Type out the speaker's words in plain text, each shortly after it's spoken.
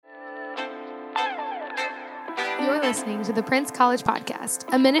You're listening to the Prince College Podcast,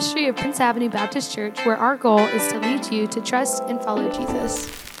 a ministry of Prince Avenue Baptist Church where our goal is to lead you to trust and follow Jesus.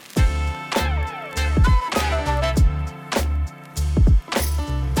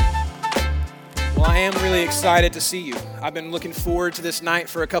 Well, I am really excited to see you. I've been looking forward to this night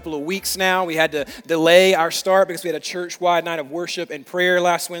for a couple of weeks now. We had to delay our start because we had a church-wide night of worship and prayer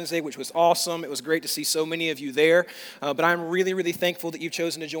last Wednesday, which was awesome. It was great to see so many of you there. But I'm really, really thankful that you've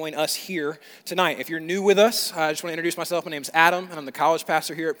chosen to join us here tonight. If you're new with us, I just want to introduce myself. My name's Adam, and I'm the college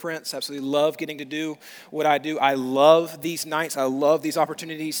pastor here at Prince. Absolutely love getting to do what I do. I love these nights. I love these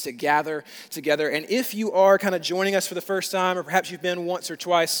opportunities to gather together. And if you are kind of joining us for the first time, or perhaps you've been once or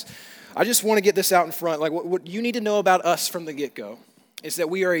twice, I just want to get this out in front. Like what you need to know about us from the get-go is that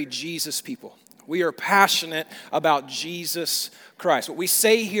we are a Jesus people. We are passionate about Jesus Christ. What we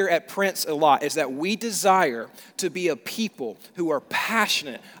say here at Prince a lot is that we desire to be a people who are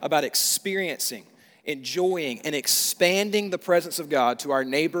passionate about experiencing, enjoying, and expanding the presence of God to our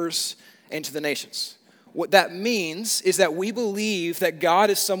neighbors and to the nations. What that means is that we believe that God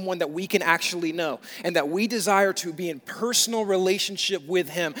is someone that we can actually know, and that we desire to be in personal relationship with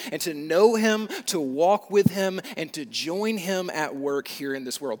Him and to know Him, to walk with Him, and to join Him at work here in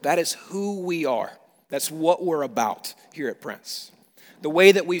this world. That is who we are. That's what we're about here at Prince. The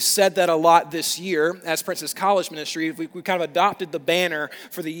way that we've said that a lot this year as Prince's college ministry, we kind of adopted the banner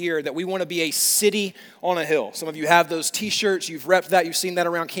for the year that we want to be a city on a hill. Some of you have those t-shirts, you've repped that, you've seen that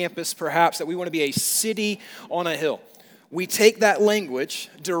around campus perhaps, that we want to be a city on a hill. We take that language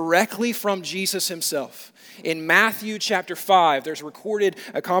directly from Jesus himself. In Matthew chapter 5, there's recorded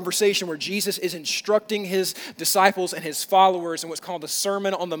a conversation where Jesus is instructing his disciples and his followers in what's called the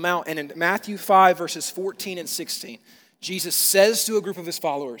Sermon on the Mount. And in Matthew 5, verses 14 and 16, Jesus says to a group of his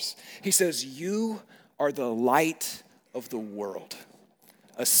followers, he says, "You are the light of the world.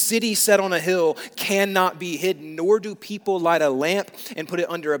 A city set on a hill cannot be hidden, nor do people light a lamp and put it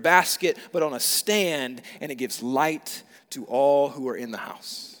under a basket, but on a stand, and it gives light to all who are in the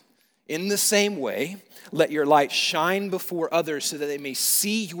house. In the same way, let your light shine before others so that they may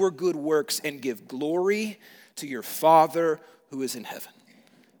see your good works and give glory to your Father who is in heaven."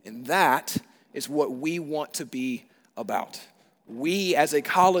 And that is what we want to be about. We, as a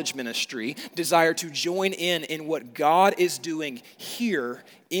college ministry, desire to join in what God is doing here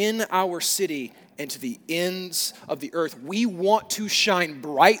in our city and to the ends of the earth. We want to shine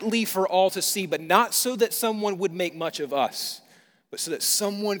brightly for all to see, but not so that someone would make much of us, but so that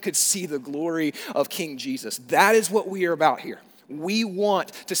someone could see the glory of King Jesus. That is what we are about here. We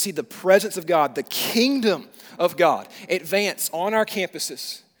want to see the presence of God, the kingdom of God, advance on our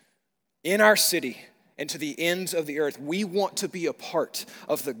campuses, in our city, and to the ends of the earth. We want to be a part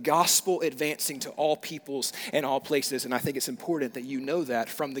of the gospel advancing to all peoples and all places. And I think it's important that you know that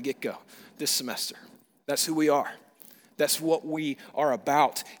from the get-go this semester. That's who we are. That's what we are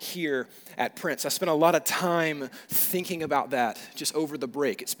about here at Prince. I spent a lot of time thinking about that just over the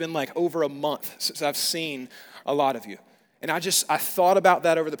break. It's been like over a month since I've seen a lot of you. And I thought about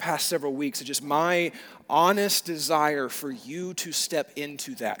that over the past several weeks, and just my honest desire for you to step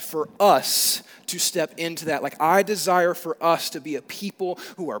into that, for us to step into that. Like, I desire for us to be a people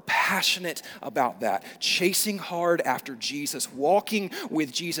who are passionate about that, chasing hard after Jesus, walking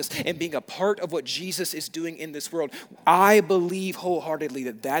with Jesus, and being a part of what Jesus is doing in this world. I believe wholeheartedly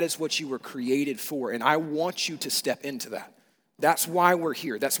that that is what you were created for, and I want you to step into that. That's why we're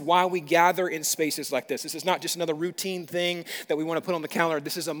here. That's why we gather in spaces like this. This is not just another routine thing that we want to put on the calendar.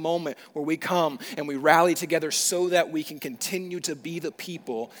 This is a moment where we come and we rally together so that we can continue to be the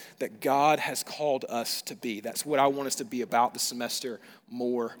people that God has called us to be. That's what I want us to be about this semester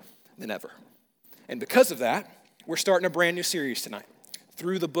more than ever. And because of that, we're starting a brand new series tonight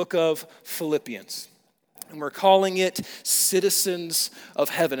through the book of Philippians. And we're calling it Citizens of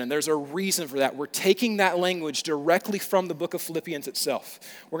Heaven. And there's a reason for that. We're taking that language directly from the book of Philippians itself.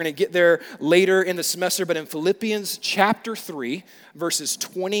 We're going to get there later in the semester, but in Philippians chapter 3, verses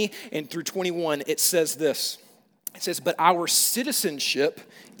 20 and through 21, it says this. It says, "But our citizenship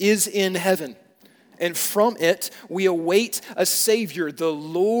is in heaven, and from it we await a Savior, the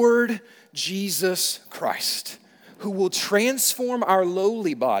Lord Jesus Christ, who will transform our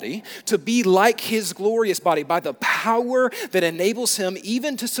lowly body to be like his glorious body by the power that enables him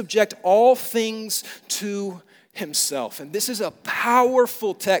even to subject all things to himself. And this is a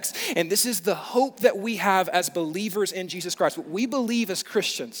powerful text, and this is the hope that we have as believers in Jesus Christ. What we believe as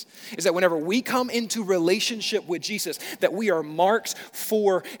Christians is that whenever we come into relationship with Jesus, that we are marked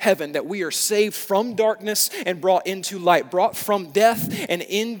for heaven, that we are saved from darkness and brought into light, brought from death and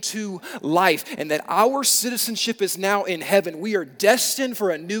into life, and that our citizenship is now in heaven. We are destined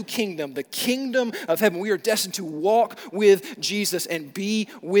for a new kingdom, the kingdom of heaven. We are destined to walk with Jesus and be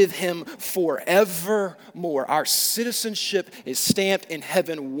with him forevermore. Our citizenship is stamped in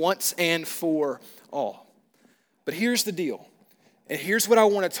heaven once and for all. But here's the deal, and here's what I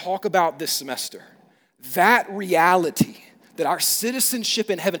want to talk about this semester. That reality, that our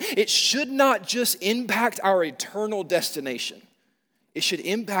citizenship in heaven, it should not just impact our eternal destination. It should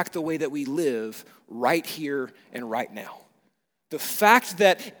impact the way that we live right here and right now. The fact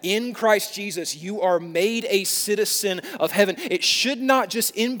that in Christ Jesus you are made a citizen of heaven, it should not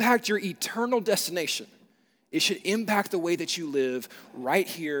just impact your eternal destination. It should impact the way that you live right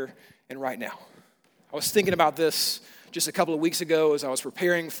here and right now. I was thinking about this just a couple of weeks ago as I was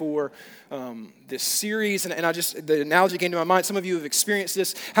preparing for this series, and the analogy came to my mind. Some of you have experienced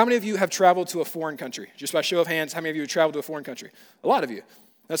this. How many of you have traveled to a foreign country? Just by show of hands, how many of you have traveled to a foreign country? A lot of you.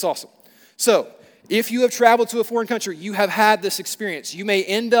 That's awesome. So, if you have traveled to a foreign country, you have had this experience. You may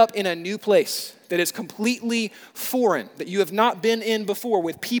end up in a new place that is completely foreign, that you have not been in before,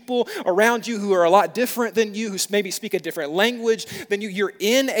 with people around you who are a lot different than you, who maybe speak a different language than you. You're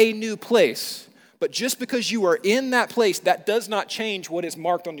in a new place, but just because you are in that place, that does not change what is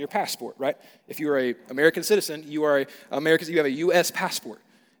marked on your passport, right? If you are an American citizen, you have a U.S. passport,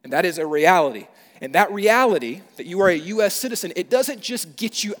 and that is a reality. And that reality, that you are a U.S. citizen, it doesn't just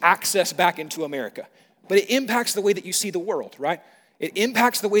get you access back into America, but it impacts the way that you see the world, right? It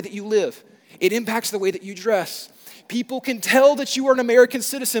impacts the way that you live. It impacts the way that you dress. People can tell that you are an American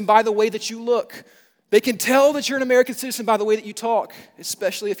citizen by the way that you look. They can tell that you're an American citizen by the way that you talk,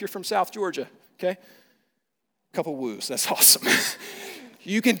 especially if you're from South Georgia, okay? Couple woos, that's awesome.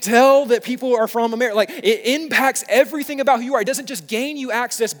 You can tell that people are from America. Like, it impacts everything about who you are. It doesn't just gain you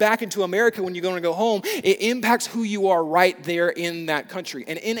access back into America when you're going to go home. It impacts who you are right there in that country.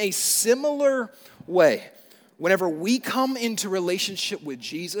 And in a similar way, whenever we come into relationship with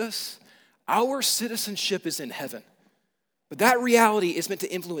Jesus, our citizenship is in heaven. But that reality is meant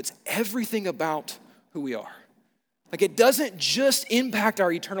to influence everything about who we are. Like, it doesn't just impact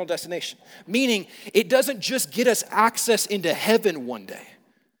our eternal destination, meaning it doesn't just get us access into heaven one day,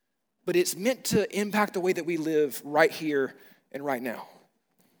 but it's meant to impact the way that we live right here and right now.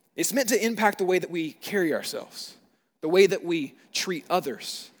 It's meant to impact the way that we carry ourselves, the way that we treat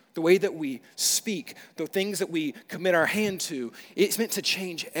others, the way that we speak, the things that we commit our hand to. It's meant to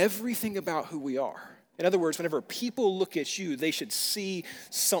change everything about who we are. In other words, whenever people look at you, they should see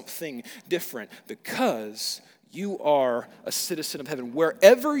something different because you are a citizen of heaven.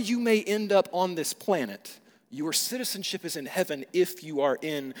 Wherever you may end up on this planet, your citizenship is in heaven if you are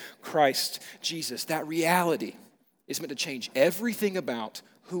in Christ Jesus. That reality is meant to change everything about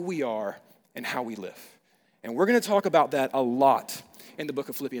who we are and how we live. And we're going to talk about that a lot in the book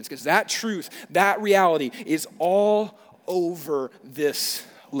of Philippians because that truth, that reality is all over this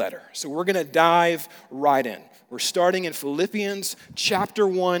letter. So we're going to dive right in. We're starting in Philippians chapter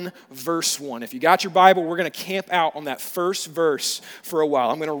 1, verse 1. If you got your Bible, we're going to camp out on that first verse for a while.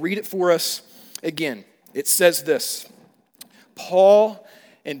 I'm going to read it for us again. It says this: Paul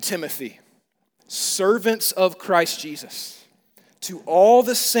and Timothy, servants of Christ Jesus, to all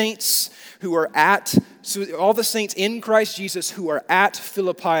the saints in Christ Jesus who are at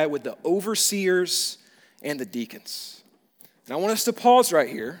Philippi with the overseers and the deacons. And I want us to pause right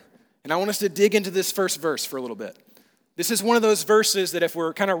here, and I want us to dig into this first verse for a little bit. This is one of those verses that if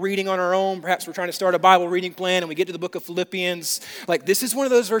we're kind of reading on our own, perhaps we're trying to start a Bible reading plan and we get to the book of Philippians, like this is one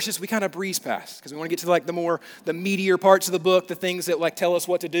of those verses we kind of breeze past because we want to get to like the meatier parts of the book, the things that like tell us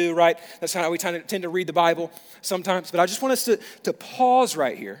what to do, right? That's how we tend to read the Bible sometimes. But I just want us to pause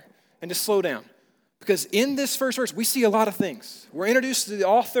right here and to slow down because in this first verse, we see a lot of things. We're introduced to the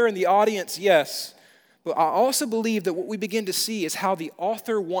author and the audience, yes, but I also believe that what we begin to see is how the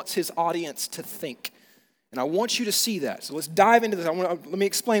author wants his audience to think. And I want you to see that. So let's dive into this. Let me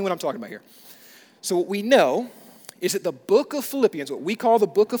explain what I'm talking about here. So what we know is that the book of Philippians, what we call the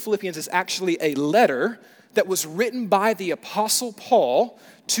book of Philippians, is actually a letter that was written by the Apostle Paul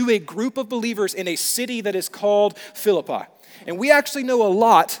to a group of believers in a city that is called Philippi. And we actually know a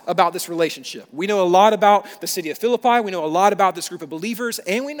lot about this relationship. We know a lot about the city of Philippi. We know a lot about this group of believers.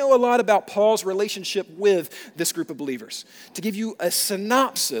 And we know a lot about Paul's relationship with this group of believers. To give you a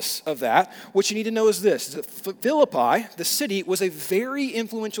synopsis of that, what you need to know is this: that Philippi, the city, was a very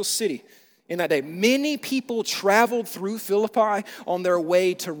influential city in that day. Many people traveled through Philippi on their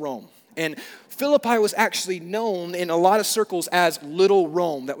way to Rome. And Philippi was actually known in a lot of circles as Little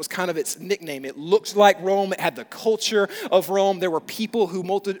Rome. That was kind of its nickname. It looked like Rome. It had the culture of Rome. There were people who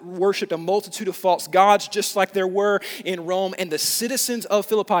worshipped a multitude of false gods, just like there were in Rome. And the citizens of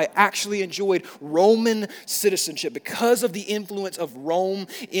Philippi actually enjoyed Roman citizenship because of the influence of Rome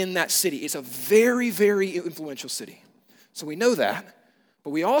in that city. It's a very, very influential city. So we know that. But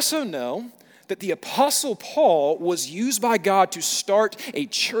we also know that the Apostle Paul was used by God to start a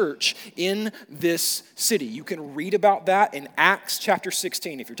church in this city. You can read about that in Acts chapter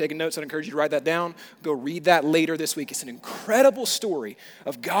 16. If you're taking notes, I'd encourage you to write that down. Go read that later this week. It's an incredible story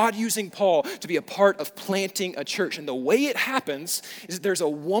of God using Paul to be a part of planting a church. And the way it happens is that there's a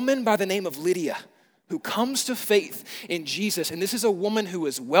woman by the name of Lydia who comes to faith in Jesus. And this is a woman who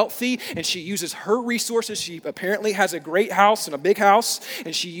is wealthy, and she uses her resources. She apparently has a great house and a big house,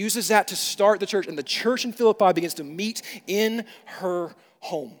 and she uses that to start the church. And the church in Philippi begins to meet in her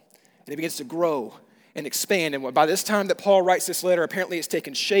home. And it begins to grow and expand. And by this time that Paul writes this letter, apparently it's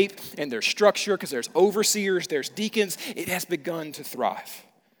taken shape, and there's structure because there's overseers, there's deacons. It has begun to thrive.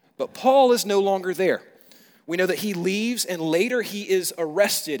 But Paul is no longer there. We know that he leaves, and later he is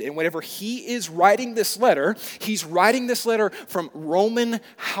arrested. And whenever he is writing this letter, he's writing this letter from Roman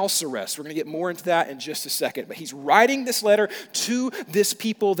house arrest. We're going to get more into that in just a second. But he's writing this letter to this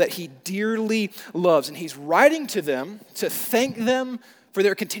people that he dearly loves. And he's writing to them to thank them for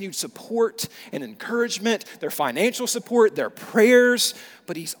their continued support and encouragement, their financial support, their prayers.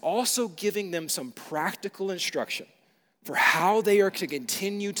 But he's also giving them some practical instruction for how they are to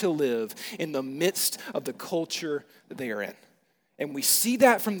continue to live in the midst of the culture that they are in. And we see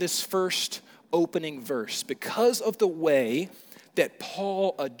that from this first opening verse because of the way that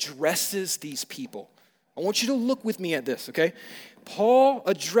Paul addresses these people. I want you to look with me at this, okay? Paul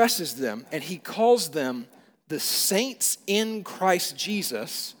addresses them, and he calls them the saints in Christ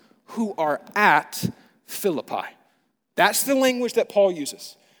Jesus who are at Philippi. That's the language that Paul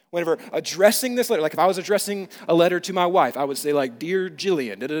uses. Whenever addressing this letter, like if I was addressing a letter to my wife, I would say like, Dear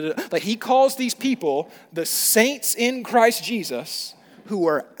Jillian, Like he calls these people the saints in Christ Jesus who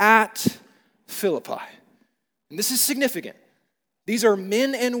are at Philippi. And this is significant. These are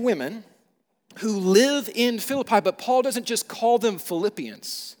men and women who live in Philippi, but Paul doesn't just call them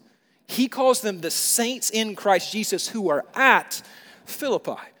Philippians. He calls them the saints in Christ Jesus who are at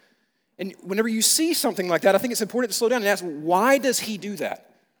Philippi. And whenever you see something like that, I think it's important to slow down and ask, why does he do that?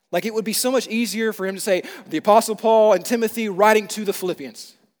 Like it would be so much easier for him to say, the Apostle Paul and Timothy writing to the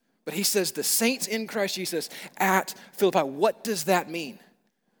Philippians. But he says, the saints in Christ Jesus at Philippi. What does that mean?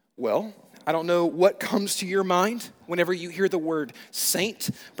 Well, I don't know what comes to your mind whenever you hear the word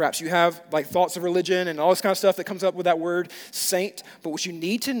saint. Perhaps you have like thoughts of religion and all this kind of stuff that comes up with that word saint. But what you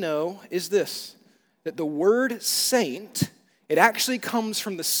need to know is this, that the word saint, it actually comes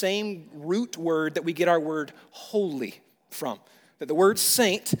from the same root word that we get our word holy from. That the word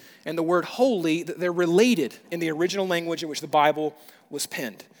saint and the word holy, that they're related in the original language in which the Bible was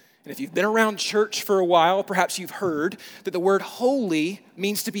penned. And if you've been around church for a while, perhaps you've heard that the word holy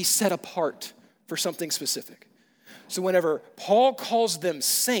means to be set apart for something specific. So whenever Paul calls them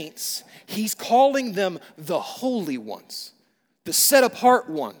saints, he's calling them the holy ones, the set apart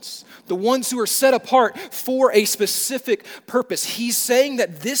ones, the ones who are set apart for a specific purpose. He's saying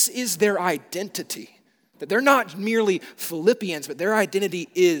that this is their identity. That they're not merely Philippians, but their identity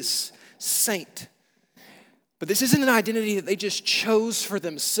is saint. But this isn't an identity that they just chose for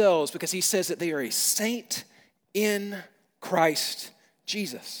themselves, because he says that they are a saint in Christ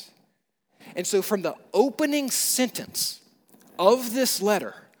Jesus. And so from the opening sentence of this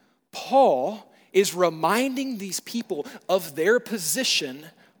letter, Paul is reminding these people of their position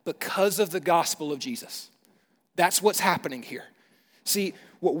because of the gospel of Jesus. That's what's happening here. See,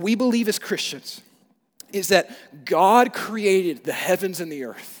 what we believe as Christians is that God created the heavens and the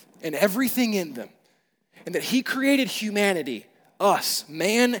earth and everything in them, and that he created humanity, us,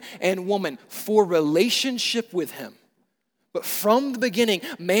 man and woman, for relationship with him. But from the beginning,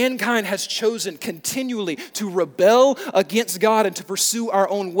 mankind has chosen continually to rebel against God and to pursue our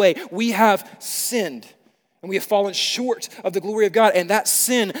own way. We have sinned, and we have fallen short of the glory of God. And that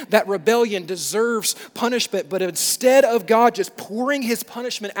sin, that rebellion deserves punishment. But instead of God just pouring his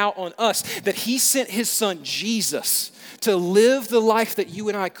punishment out on us, that he sent his son Jesus to live the life that you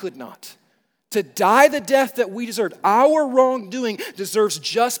and I could not. to die the death that we deserved. Our wrongdoing deserves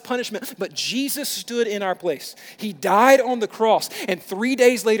just punishment, but Jesus stood in our place. He died on the cross, and 3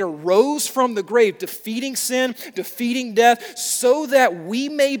 days later rose from the grave, defeating sin, defeating death, so that we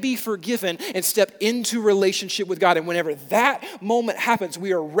may be forgiven and step into relationship with God. And whenever that moment happens,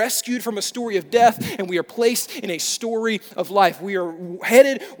 we are rescued from a story of death, and we are placed in a story of life. We are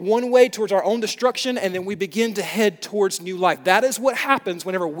headed one way towards our own destruction, and then we begin to head towards new life. That is what happens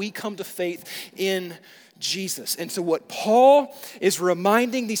whenever we come to faith in Jesus. And so what Paul is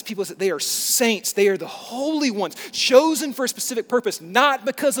reminding these people is that they are saints. They are the holy ones, chosen for a specific purpose, not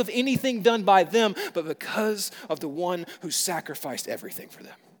because of anything done by them, but because of the one who sacrificed everything for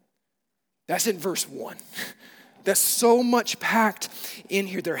them. That's in verse 1. That's so much packed in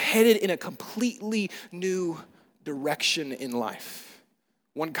here. They're headed in a completely new direction in life.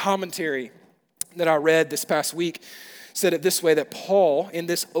 One commentary that I read this past week said it this way, that Paul, in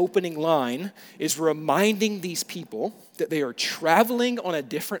this opening line, is reminding these people that they are traveling on a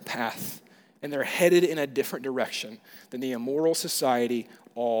different path and they're headed in a different direction than the immoral society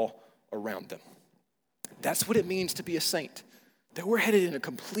all around them. That's what it means to be a saint, that we're headed in a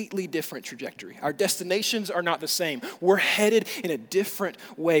completely different trajectory. Our destinations are not the same. We're headed in a different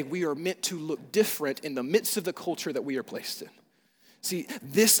way. We are meant to look different in the midst of the culture that we are placed in. See,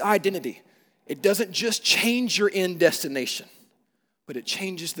 this identity, it doesn't just change your end destination, but it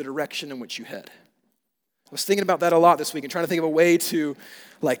changes the direction in which you head. I was thinking about that a lot this week and trying to think of a way to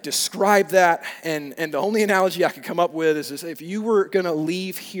describe that. And the only analogy I could come up with is if you were going to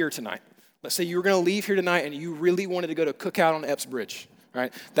leave here tonight. Let's say you were going to leave here tonight and you really wanted to go to Cookout on Epps Bridge,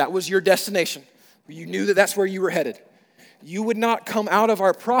 right? That was your destination. You knew that that's where you were headed. You would not come out of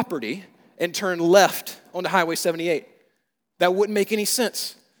our property and turn left onto Highway 78. That wouldn't make any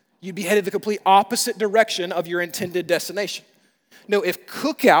sense. You'd be headed the complete opposite direction of your intended destination. No, if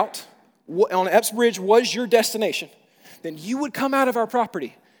Cookout on Epps Bridge was your destination, then you would come out of our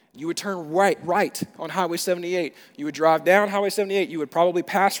property. You would turn right on Highway 78. You would drive down Highway 78. You would probably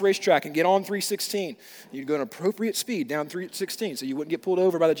pass Racetrack and get on 316. You'd go at an appropriate speed down 316 so you wouldn't get pulled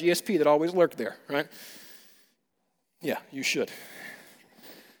over by the GSP that always lurked there, right? Yeah, you should.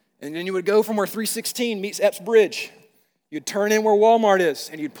 And then you would go from where 316 meets Epps Bridge. You'd turn in where Walmart is,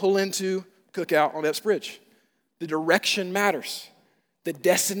 and you'd pull into Cookout on Epps Bridge. The direction matters. The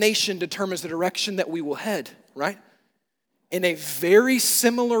destination determines the direction that we will head, right? In a very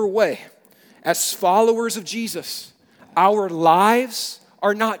similar way, as followers of Jesus, our lives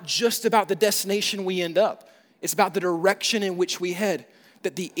are not just about the destination we end up. It's about the direction in which we head.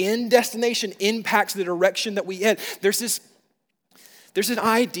 That the end destination impacts the direction that we head. There's an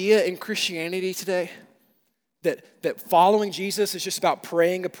idea in Christianity today that following Jesus is just about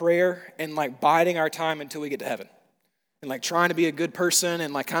praying a prayer and biding our time until we get to heaven. And trying to be a good person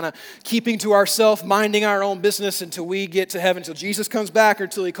and kind of keeping to ourselves, minding our own business until we get to heaven, until Jesus comes back or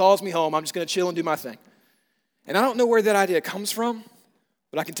until he calls me home. I'm just going to chill and do my thing. And I don't know where that idea comes from,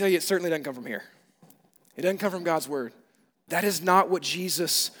 but I can tell you it certainly doesn't come from here. It doesn't come from God's word. That is not what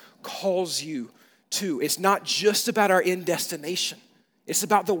Jesus calls you to. It's not just about our end destination. It's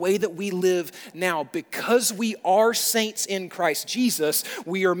about the way that we live now. Because we are saints in Christ Jesus,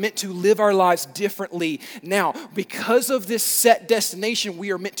 we are meant to live our lives differently now. Because of this set destination,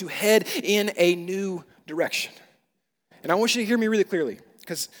 we are meant to head in a new direction. And I want you to hear me really clearly,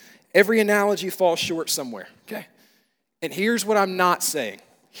 because every analogy falls short somewhere, okay? And here's what I'm not saying.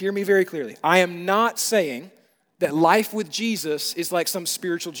 Hear me very clearly. I am not saying that life with Jesus is like some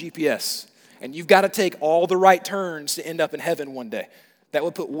spiritual GPS, and you've got to take all the right turns to end up in heaven one day. That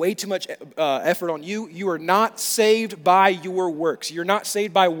would put way too much effort on you. You are not saved by your works. You're not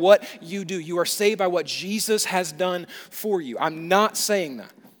saved by what you do. You are saved by what Jesus has done for you. I'm not saying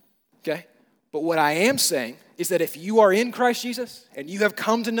that, okay? But what I am saying is that if you are in Christ Jesus and you have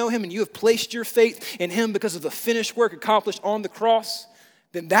come to know him and you have placed your faith in him because of the finished work accomplished on the cross,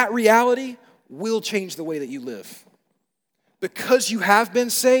 then that reality will change the way that you live. Because you have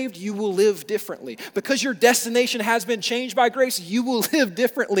been saved, you will live differently. Because your destination has been changed by grace, you will live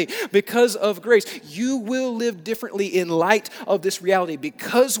differently because of grace. You will live differently in light of this reality.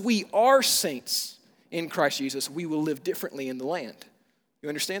 Because we are saints in Christ Jesus, we will live differently in the land. You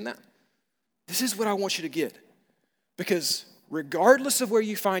understand that? This is what I want you to get. Because regardless of where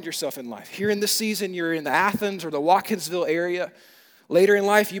you find yourself in life, here in this season, you're in the Athens or the Watkinsville area. Later in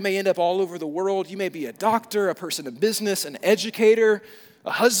life, you may end up all over the world. You may be a doctor, a person of business, an educator,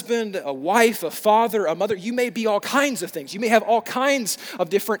 a husband, a wife, a father, a mother. You may be all kinds of things. You may have all kinds of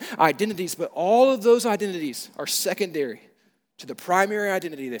different identities, but all of those identities are secondary to the primary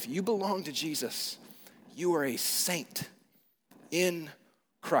identity that if you belong to Jesus, you are a saint in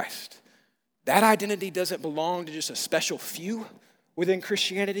Christ. That identity doesn't belong to just a special few within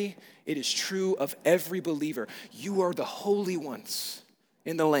Christianity. It is true of every believer. You are the holy ones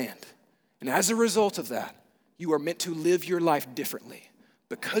in the land. And as a result of that, you are meant to live your life differently.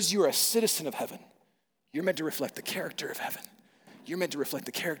 Because you're a citizen of heaven, you're meant to reflect the character of heaven. You're meant to reflect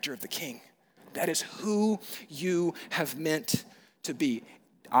the character of the King. That is who you have meant to be.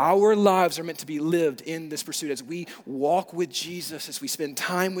 Our lives are meant to be lived in this pursuit. As we walk with Jesus, as we spend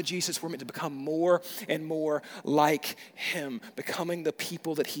time with Jesus, we're meant to become more and more like him, becoming the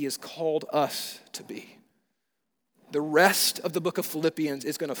people that he has called us to be. The rest of the book of Philippians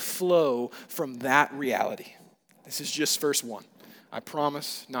is going to flow from that reality. This is just verse 1. I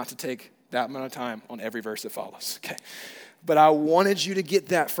promise not to take that amount of time on every verse that follows, okay? But I wanted you to get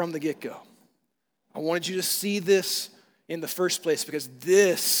that from the get-go. I wanted you to see this in the first place because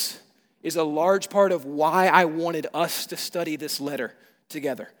this is a large part of why I wanted us to study this letter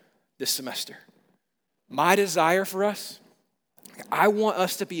together this semester. My desire for us, I want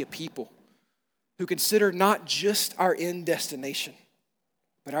us to be a people who consider not just our end destination,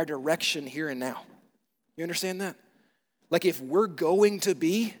 but our direction here and now. You understand that? Like if we're going to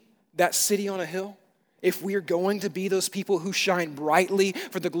be that city on a hill, if we are going to be those people who shine brightly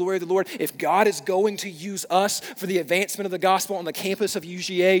for the glory of the Lord, if God is going to use us for the advancement of the gospel on the campus of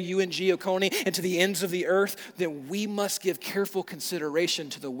UGA, UNG, Oconee, and to the ends of the earth, then we must give careful consideration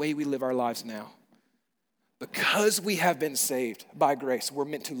to the way we live our lives now. Because we have been saved by grace, we're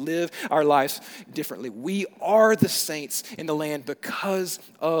meant to live our lives differently. We are the saints in the land because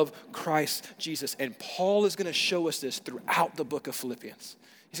of Christ Jesus. And Paul is going to show us this throughout the book of Philippians.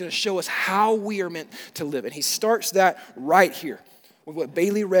 He's going to show us how we are meant to live. And he starts that right here with what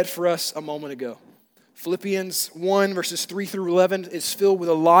Bailey read for us a moment ago. Philippians 1, verses 3 through 11 is filled with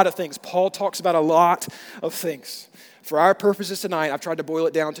a lot of things. Paul talks about a lot of things. For our purposes tonight, I've tried to boil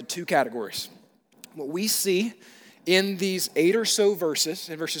it down to two categories. What we see in these 8 or so verses,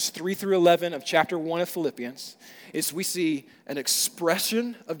 in verses 3 through 11 of chapter 1 of Philippians, is we see an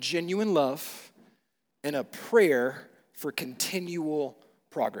expression of genuine love and a prayer for continual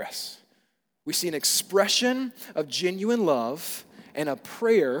progress. We see an expression of genuine love and a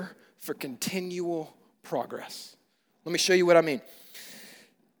prayer for continual progress. Let me show you what I mean.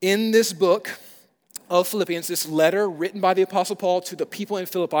 In this book of Philippians, this letter written by the Apostle Paul to the people in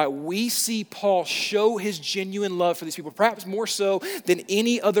Philippi, we see Paul show his genuine love for these people, perhaps more so than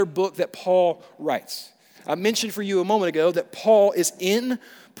any other book that Paul writes. I mentioned for you a moment ago that Paul is in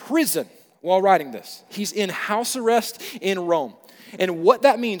prison while writing this. He's in house arrest in Rome. And what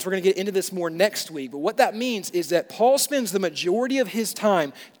that means, we're going to get into this more next week, but what that means is that Paul spends the majority of his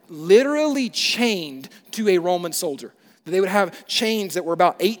time literally chained to a Roman soldier. They would have chains that were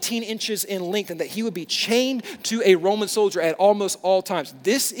about 18 inches in length and that he would be chained to a Roman soldier at almost all times.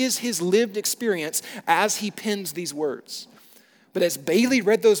 This is his lived experience as he pens these words. But as Bailey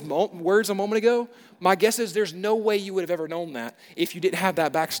read those words a moment ago, my guess is there's no way you would have ever known that if you didn't have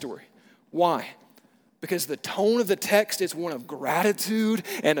that backstory. Why? Because the tone of the text is one of gratitude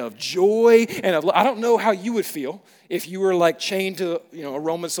and of joy and of, I don't know how you would feel if you were like chained to, a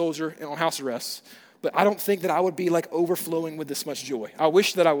Roman soldier on house arrest, but I don't think that I would be like overflowing with this much joy. I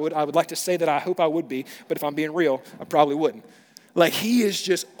wish that I would. I would like to say that I hope I would be, but if I'm being real, I probably wouldn't. Like he is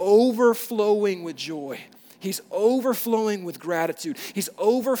just overflowing with joy. He's overflowing with gratitude. He's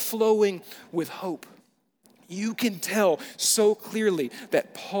overflowing with hope. You can tell so clearly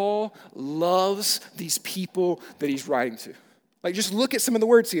that Paul loves these people that he's writing to. Like just look at some of the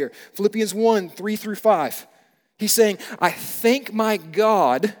words here. Philippians 1, 3 through 5. He's saying, I thank my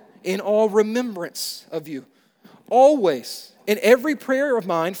God in all remembrance of you, always, in every prayer of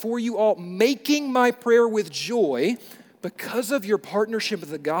mine for you all, making my prayer with joy because of your partnership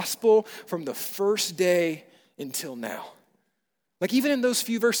with the gospel from the first day until now. Like even in those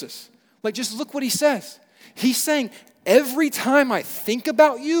few verses, like just look what he says. He's saying, every time I think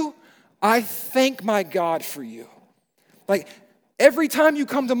about you, I thank my God for you. Like every time you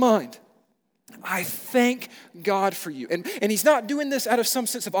come to mind, I thank God for you. And he's not doing this out of some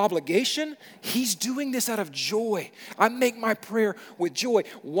sense of obligation. He's doing this out of joy. I make my prayer with joy.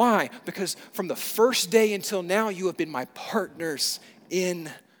 Why? Because from the first day until now, you have been my partners in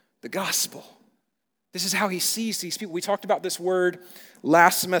the gospel. This is how he sees these people. We talked about this word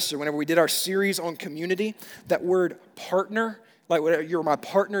last semester whenever we did our series on community. That word partner, like you're my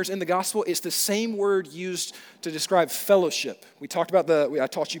partners in the gospel, it's the same word used to describe fellowship. I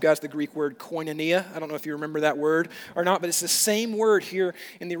taught you guys the Greek word koinonia. I don't know if you remember that word or not, but it's the same word here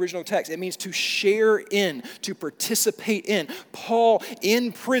in the original text. It means to share in, to participate in. Paul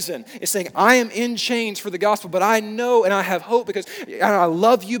in prison is saying, I am in chains for the gospel, but I know and I have hope because I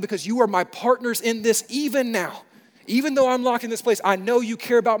love you because you are my partners in this even now. Even though I'm locked in this place, I know you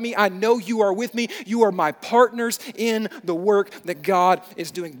care about me. I know you are with me. You are my partners in the work that God is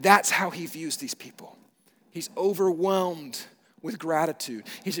doing. That's how he views these people. He's overwhelmed with gratitude.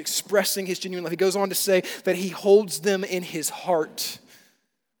 He's expressing his genuine love. He goes on to say that he holds them in his heart,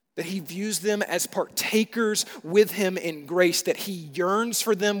 that he views them as partakers with him in grace, that he yearns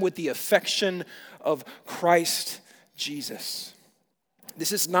for them with the affection of Christ Jesus.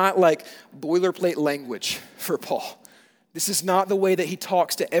 This is not like boilerplate language for Paul. This is not the way that he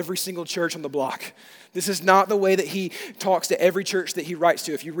talks to every single church on the block. This is not the way that he talks to every church that he writes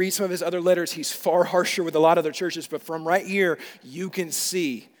to. If you read some of his other letters, he's far harsher with a lot of other churches, but from right here, you can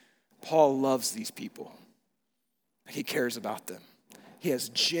see Paul loves these people. He cares about them. He has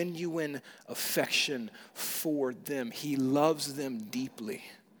genuine affection for them. He loves them deeply.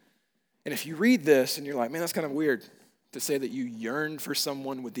 And if you read this and you're like, man, that's kind of weird to say that you yearn for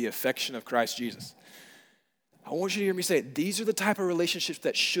someone with the affection of Christ Jesus. I want you to hear me say it. These are the type of relationships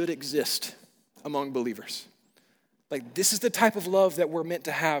that should exist among believers. Like, this is the type of love that we're meant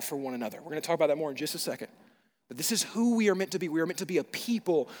to have for one another. We're going to talk about that more in just a second. But this is who we are meant to be. We are meant to be a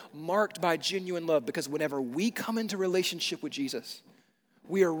people marked by genuine love, because whenever we come into relationship with Jesus,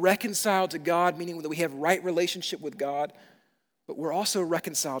 we are reconciled to God, meaning that we have right relationship with God, but we're also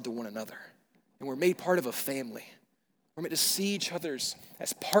reconciled to one another. And we're made part of a family. We're meant to see each other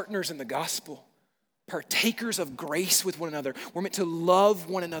as partners in the gospel, partakers of grace with one another. We're meant to love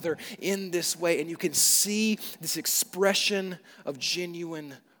one another in this way, and you can see this expression of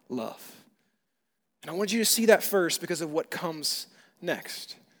genuine love. And I want you to see that first because of what comes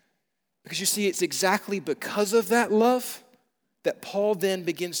next. Because you see, it's exactly because of that love that Paul then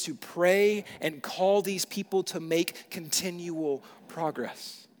begins to pray and call these people to make continual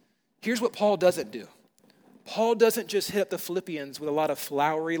progress. Here's what Paul doesn't do. Paul doesn't just hit up the Philippians with a lot of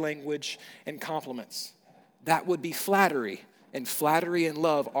flowery language and compliments. That would be flattery, and flattery and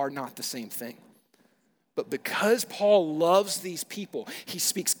love are not the same thing. But because Paul loves these people, he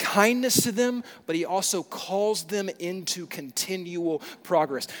speaks kindness to them, but he also calls them into continual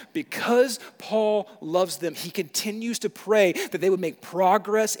progress. Because Paul loves them, he continues to pray that they would make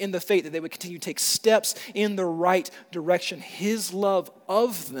progress in the faith, that they would continue to take steps in the right direction. His love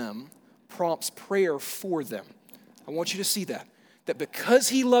of them prompts prayer for them. I want you to see that because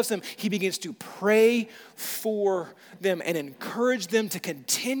he loves them, he begins to pray for them and encourage them to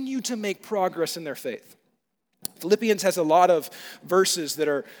continue to make progress in their faith. Philippians has a lot of verses that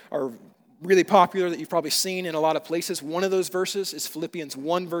are really popular that you've probably seen in a lot of places. One of those verses is Philippians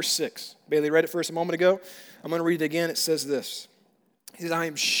 1, verse 6. Bailey read it for us a moment ago. I'm going to read it again. It says this. He says, I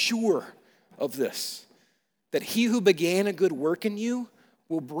am sure of this, that he who began a good work in you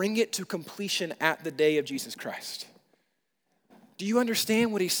will bring it to completion at the day of Jesus Christ. Do you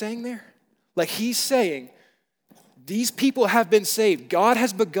understand what he's saying there? Like, he's saying, these people have been saved. God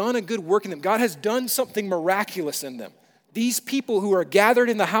has begun a good work in them. God has done something miraculous in them. These people who are gathered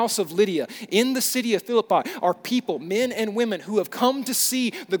in the house of Lydia, in the city of Philippi, are people, men and women, who have come to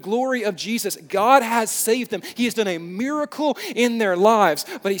see the glory of Jesus. God has saved them. He has done a miracle in their lives,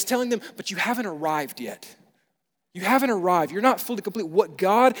 but he's telling them, but you haven't arrived yet. You haven't arrived. You're not fully complete. What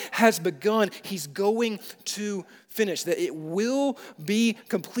God has begun, he's going to finish. That it will be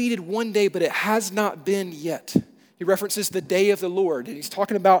completed one day, but it has not been yet. He references the day of the Lord, and he's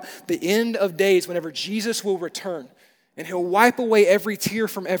talking about the end of days whenever Jesus will return. And he'll wipe away every tear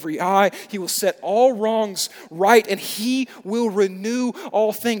from every eye. He will set all wrongs right, and he will renew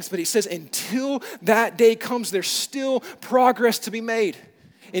all things. But he says until that day comes, there's still progress to be made.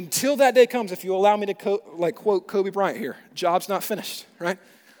 Until that day comes, if you allow me to quote Kobe Bryant here, job's not finished, right?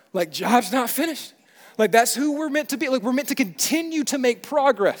 Like, job's not finished. Like, that's who we're meant to be. Like, we're meant to continue to make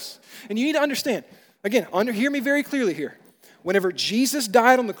progress. And you need to understand, again, hear me very clearly here. Whenever Jesus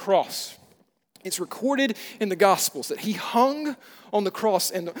died on the cross, it's recorded in the Gospels that he hung on the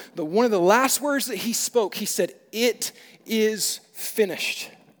cross, and the one of the last words that he spoke, he said, "It is finished."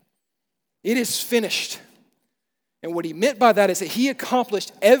 It is finished. And what he meant by that is that he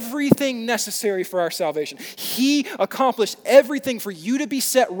accomplished everything necessary for our salvation. He accomplished everything for you to be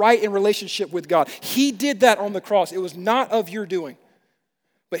set right in relationship with God. He did that on the cross. It was not of your doing.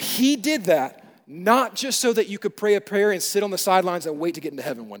 But he did that not just so that you could pray a prayer and sit on the sidelines and wait to get into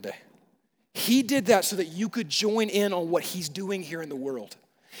heaven one day. He did that so that you could join in on what he's doing here in the world.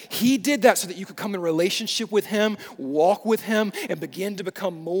 He did that so that you could come in relationship with him, walk with him, and begin to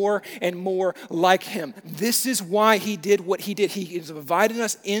become more and more like him. This is why he did what he did. He is inviting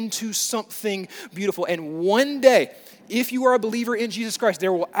us into something beautiful. And one day, if you are a believer in Jesus Christ,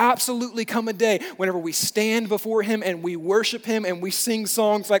 there will absolutely come a day whenever we stand before him and we worship him and we sing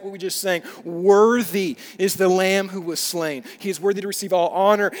songs like what we just sang. Worthy is the Lamb who was slain. He is worthy to receive all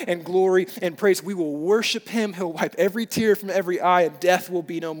honor and glory and praise. We will worship him. He'll wipe every tear from every eye, and death will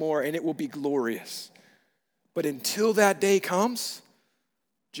be no more, and it will be glorious. But until that day comes,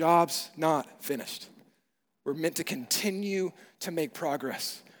 job's not finished. We're meant to continue to make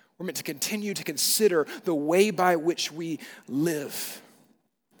progress. We're meant to continue to consider the way by which we live.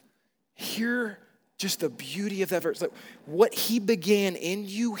 Hear just the beauty of that verse. Like, what he began in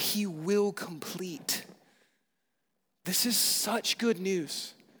you, he will complete. This is such good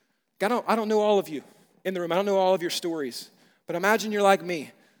news. I don't know all of you in the room. I don't know all of your stories. But imagine you're like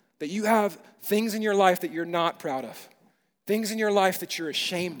me, that you have things in your life that you're not proud of, things in your life that you're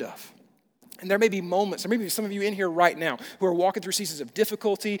ashamed of. And there may be moments, or maybe some of you in here right now who are walking through seasons of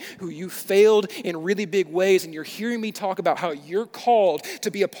difficulty, who you failed in really big ways, and you're hearing me talk about how you're called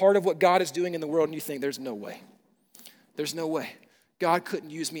to be a part of what God is doing in the world, and you think, there's no way. There's no way. God couldn't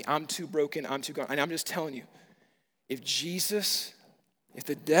use me. I'm too broken. I'm too gone. And I'm just telling you, if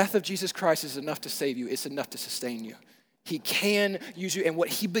the death of Jesus Christ is enough to save you, it's enough to sustain you. He can use you, and what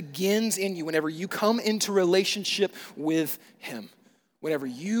he begins in you, whenever you come into relationship with him, whenever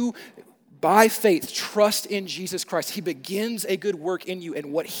you, by faith, trust in Jesus Christ, he begins a good work in you,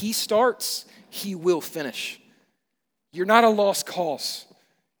 and what he starts, he will finish. You're not a lost cause.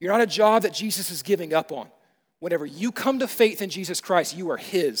 You're not a job that Jesus is giving up on. Whenever you come to faith in Jesus Christ, you are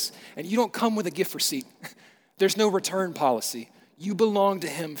his, and you don't come with a gift receipt. There's no return policy. You belong to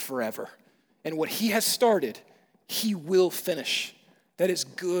him forever, and what he has started, he will finish. That is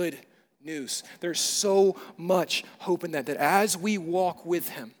good news. There's so much hope in that as we walk with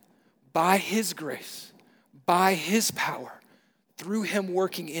him, by his grace, by his power, through him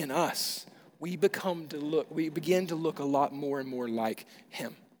working in us, we begin to look a lot more and more like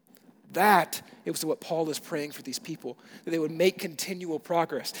him. That is what Paul is praying for these people, that they would make continual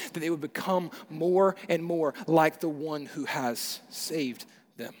progress, that they would become more and more like the one who has saved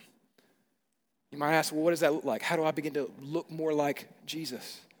them. You might ask, well, what does that look like? How do I begin to look more like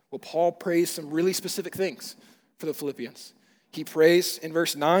Jesus? Well, Paul prays some really specific things for the Philippians. He prays in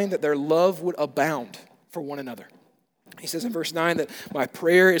verse 9 that their love would abound for one another. He says in verse 9 that my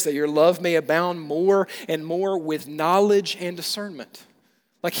prayer is that your love may abound more and more with knowledge and discernment.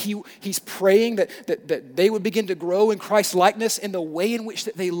 Like he's praying that they would begin to grow in Christ's likeness in the way in which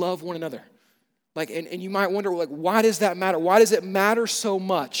that they love one another. And you might wonder, why does that matter? Why does it matter so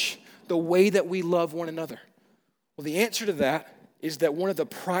much, the way that we love one another? Well, the answer to that is that one of the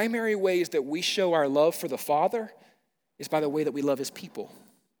primary ways that we show our love for the Father is by the way that we love his people.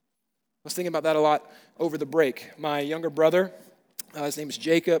 I was thinking about that a lot over the break. My younger brother, his name is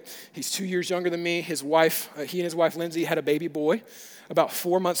Jacob. He's 2 years younger than me. He and his wife, Lindsay, had a baby boy about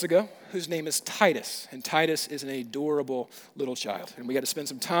 4 months ago, whose name is Titus. And Titus is an adorable little child. And we got to spend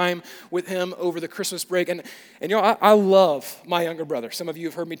some time with him over the Christmas break. And you know, I love my younger brother. Some of you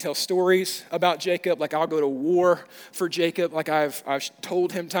have heard me tell stories about Jacob. Like, I'll go to war for Jacob. Like, I've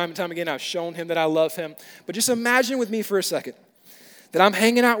told him time and time again. I've shown him that I love him. But just imagine with me for a second that I'm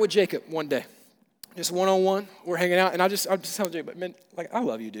hanging out with Jacob one day. Just one-on-one, we're hanging out. And I'm just telling Jacob, man, like, I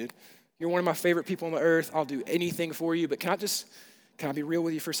love you, dude. You're one of my favorite people on the earth. I'll do anything for you. But can I be real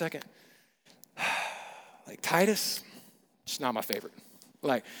with you for a second? Like, Titus, just not my favorite.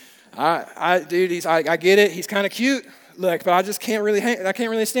 Like, I get it. He's kind of cute. Like, but I just can't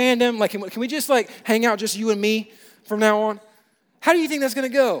really stand him. Like, can we just hang out, just you and me from now on? How do you think that's going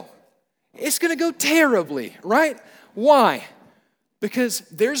to go? It's going to go terribly, right? Why? Because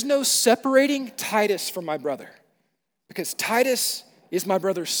there's no separating Titus from my brother. Because Titus is my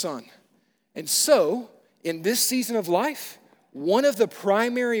brother's son. And so, in this season of life, one of the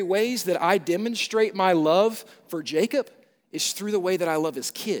primary ways that I demonstrate my love for Jacob is through the way that I love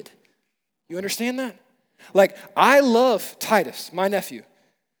his kid. You understand that? Like, I love Titus, my nephew.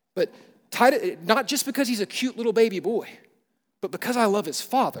 But Titus, not just because he's a cute little baby boy, but because I love his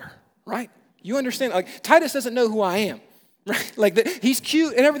father, right? You understand? Like, Titus doesn't know who I am. Right? Like, he's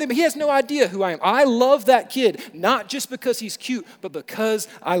cute and everything, but he has no idea who I am. I love that kid, not just because he's cute, but because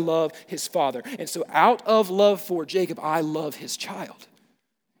I love his father. And so out of love for Jacob, I love his child.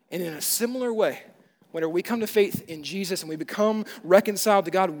 And in a similar way, whenever we come to faith in Jesus and we become reconciled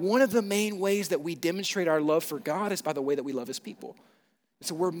to God, one of the main ways that we demonstrate our love for God is by the way that we love his people.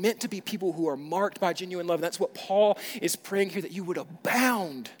 So we're meant to be people who are marked by genuine love. And that's what Paul is praying here, that you would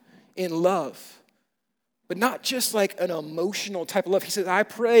abound in love. But not just like an emotional type of love. He says, I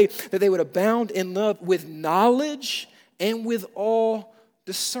pray that they would abound in love with knowledge and with all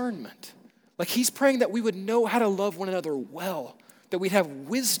discernment. Like he's praying that we would know how to love one another well, that we'd have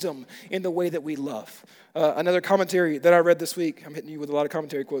wisdom in the way that we love. Another commentary that I read this week, I'm hitting you with a lot of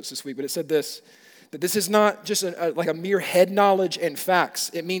commentary quotes this week, but it said this, that this is not just like a mere head knowledge and facts.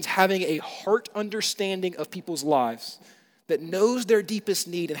 It means having a heart understanding of people's lives that knows their deepest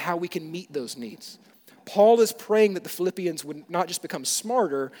need and how we can meet those needs. Paul is praying that the Philippians would not just become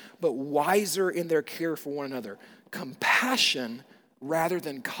smarter, but wiser in their care for one another. Compassion rather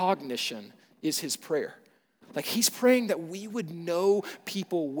than cognition is his prayer. Like he's praying that we would know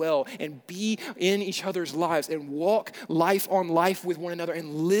people well and be in each other's lives and walk life on life with one another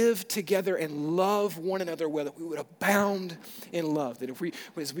and live together and love one another well, that we would abound in love. That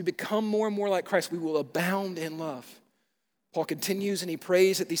as we become more and more like Christ, we will abound in love. Paul continues and he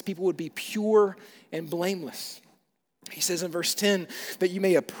prays that these people would be pure and blameless. He says in verse 10 that you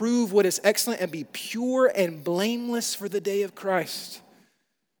may approve what is excellent and be pure and blameless for the day of Christ.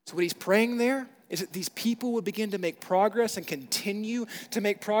 So what he's praying there is that these people would begin to make progress and continue to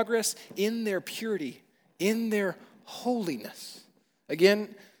make progress in their purity, in their holiness.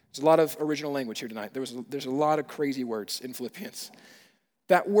 Again, there's a lot of original language here tonight. There's a lot of crazy words in Philippians.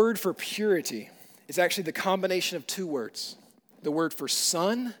 That word for purity is actually the combination of two words, the word for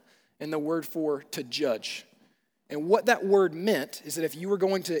son and the word for to judge. And what that word meant is that if you were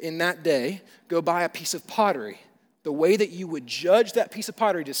going to, in that day, go buy a piece of pottery, the way that you would judge that piece of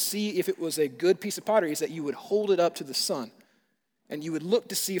pottery to see if it was a good piece of pottery is that you would hold it up to the sun. And you would look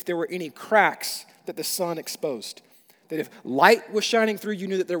to see if there were any cracks that the sun exposed. That if light was shining through, you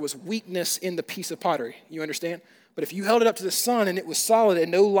knew that there was weakness in the piece of pottery. You understand? But if you held it up to the sun and it was solid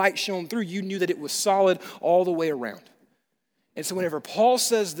and no light shone through, you knew that it was solid all the way around. And so whenever Paul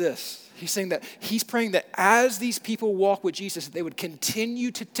says this, he's saying that he's praying that as these people walk with Jesus, they would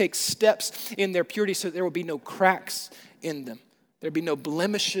continue to take steps in their purity so that there would be no cracks in them. There'd be no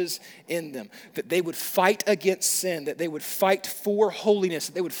blemishes in them. That they would fight against sin, that they would fight for holiness,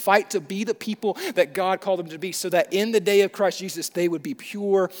 that they would fight to be the people that God called them to be so that in the day of Christ Jesus, they would be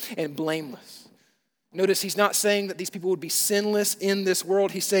pure and blameless. Notice he's not saying that these people would be sinless in this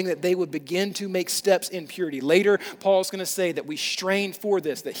world. He's saying that they would begin to make steps in purity. Later, Paul's going to say that we strain for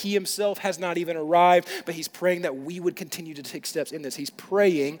this, that he himself has not even arrived, but he's praying that we would continue to take steps in this. He's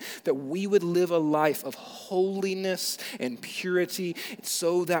praying that we would live a life of holiness and purity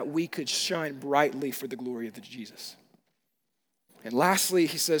so that we could shine brightly for the glory of Jesus. And lastly,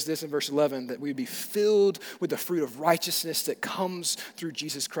 he says this in verse 11, that we would be filled with the fruit of righteousness that comes through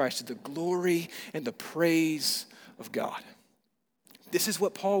Jesus Christ to the glory and the praise of God. This is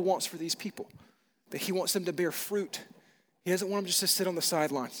what Paul wants for these people, that he wants them to bear fruit. He doesn't want them just to sit on the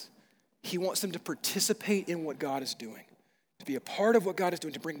sidelines. He wants them to participate in what God is doing, to be a part of what God is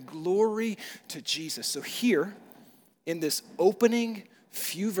doing, to bring glory to Jesus. So here, in this opening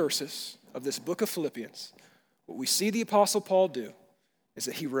few verses of this book of Philippians, what we see the Apostle Paul do is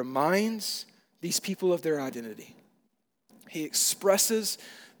that he reminds these people of their identity. He expresses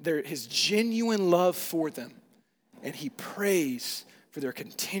his genuine love for them, and he prays for their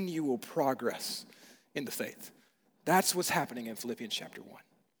continual progress in the faith. That's what's happening in Philippians chapter 1.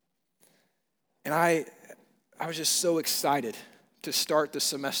 And I was just so excited to start the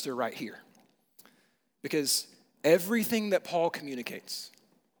semester right here, because everything that Paul communicates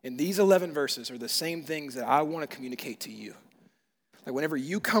in these 11 verses are the same things that I want to communicate to you. Like whenever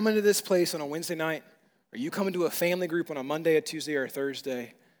you come into this place on a Wednesday night, or you come into a family group on a Monday, a Tuesday, or a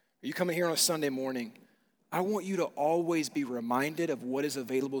Thursday, or you come in here on a Sunday morning, I want you to always be reminded of what is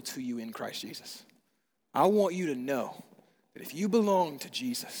available to you in Christ Jesus. I want you to know that if you belong to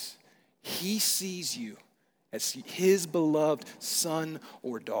Jesus, he sees you as his beloved son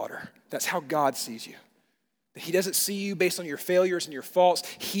or daughter. That's how God sees you. He doesn't see you based on your failures and your faults.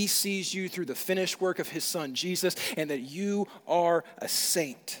 He sees you through the finished work of his son, Jesus, and that you are a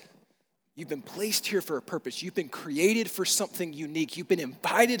saint. You've been placed here for a purpose. You've been created for something unique. You've been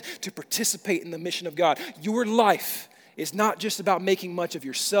invited to participate in the mission of God. Your life is not just about making much of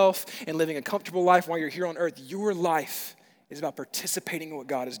yourself and living a comfortable life while you're here on earth. Your life is about participating in what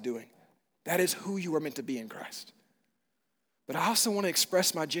God is doing. That is who you are meant to be in Christ. But I also want to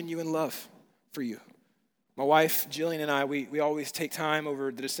express my genuine love for you. My wife, Jillian, and I, we always take time over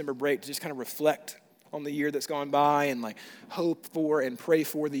the December break to just kind of reflect on the year that's gone by and like hope for and pray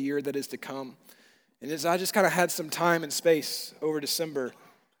for the year that is to come. And as I just kind of had some time and space over December,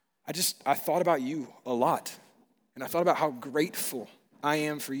 I thought about you a lot. And I thought about how grateful I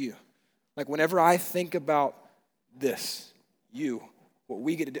am for you. Like whenever I think about this, what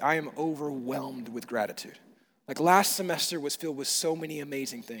we get to do, I am overwhelmed with gratitude. Like last semester was filled with so many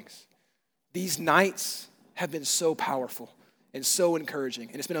amazing things. These nights have been so powerful and so encouraging.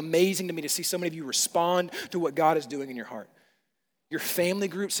 And it's been amazing to me to see so many of you respond to what God is doing in your heart. Your family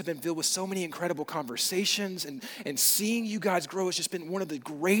groups have been filled with so many incredible conversations, and seeing you guys grow has just been one of the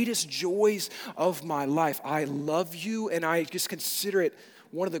greatest joys of my life. I love you, and I just consider it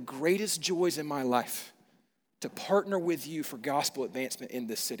one of the greatest joys in my life to partner with you for gospel advancement in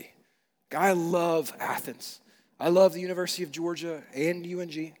this city. I love Athens. I love the University of Georgia and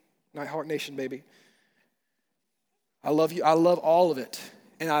UNG, Nighthawk Nation, baby. I love you. I love all of it,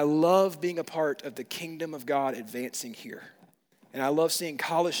 and I love being a part of the kingdom of God advancing here. And I love seeing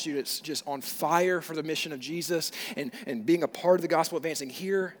college students just on fire for the mission of Jesus and being a part of the gospel advancing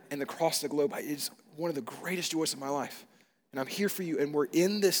here and across the globe. It's one of the greatest joys of my life. And I'm here for you, and we're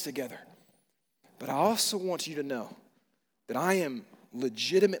in this together. But I also want you to know that I am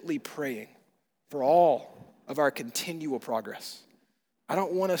legitimately praying for all of our continual progress. I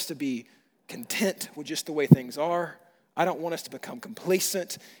don't want us to be content with just the way things are. I don't want us to become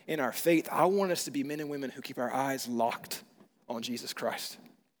complacent in our faith. I want us to be men and women who keep our eyes locked on Jesus Christ,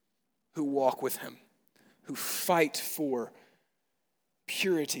 who walk with him, who fight for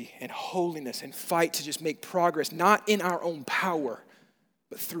purity and holiness and fight to just make progress, not in our own power,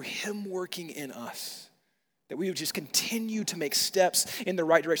 but through him working in us. That we would just continue to make steps in the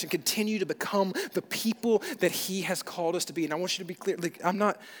right direction, continue to become the people that he has called us to be. And I want you to be clear, like I'm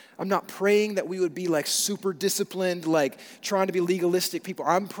not praying that we would be like super disciplined, like trying to be legalistic people.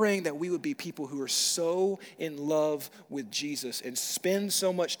 I'm praying that we would be people who are so in love with Jesus and spend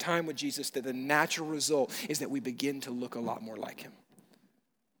so much time with Jesus that the natural result is that we begin to look a lot more like him.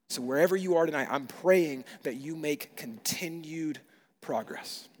 So wherever you are tonight, I'm praying that you make continued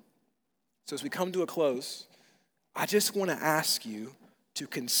progress. So as we come to a close, I just want to ask you to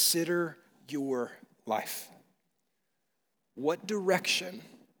consider your life. What direction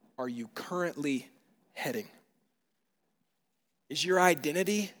are you currently heading? Is your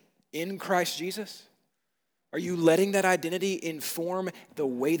identity in Christ Jesus? Are you letting that identity inform the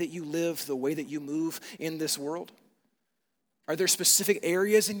way that you live, the way that you move in this world? Are there specific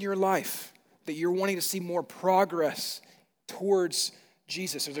areas in your life that you're wanting to see more progress towards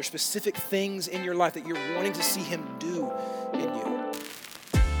Jesus? Are there specific things in your life that you're wanting to see him do in you?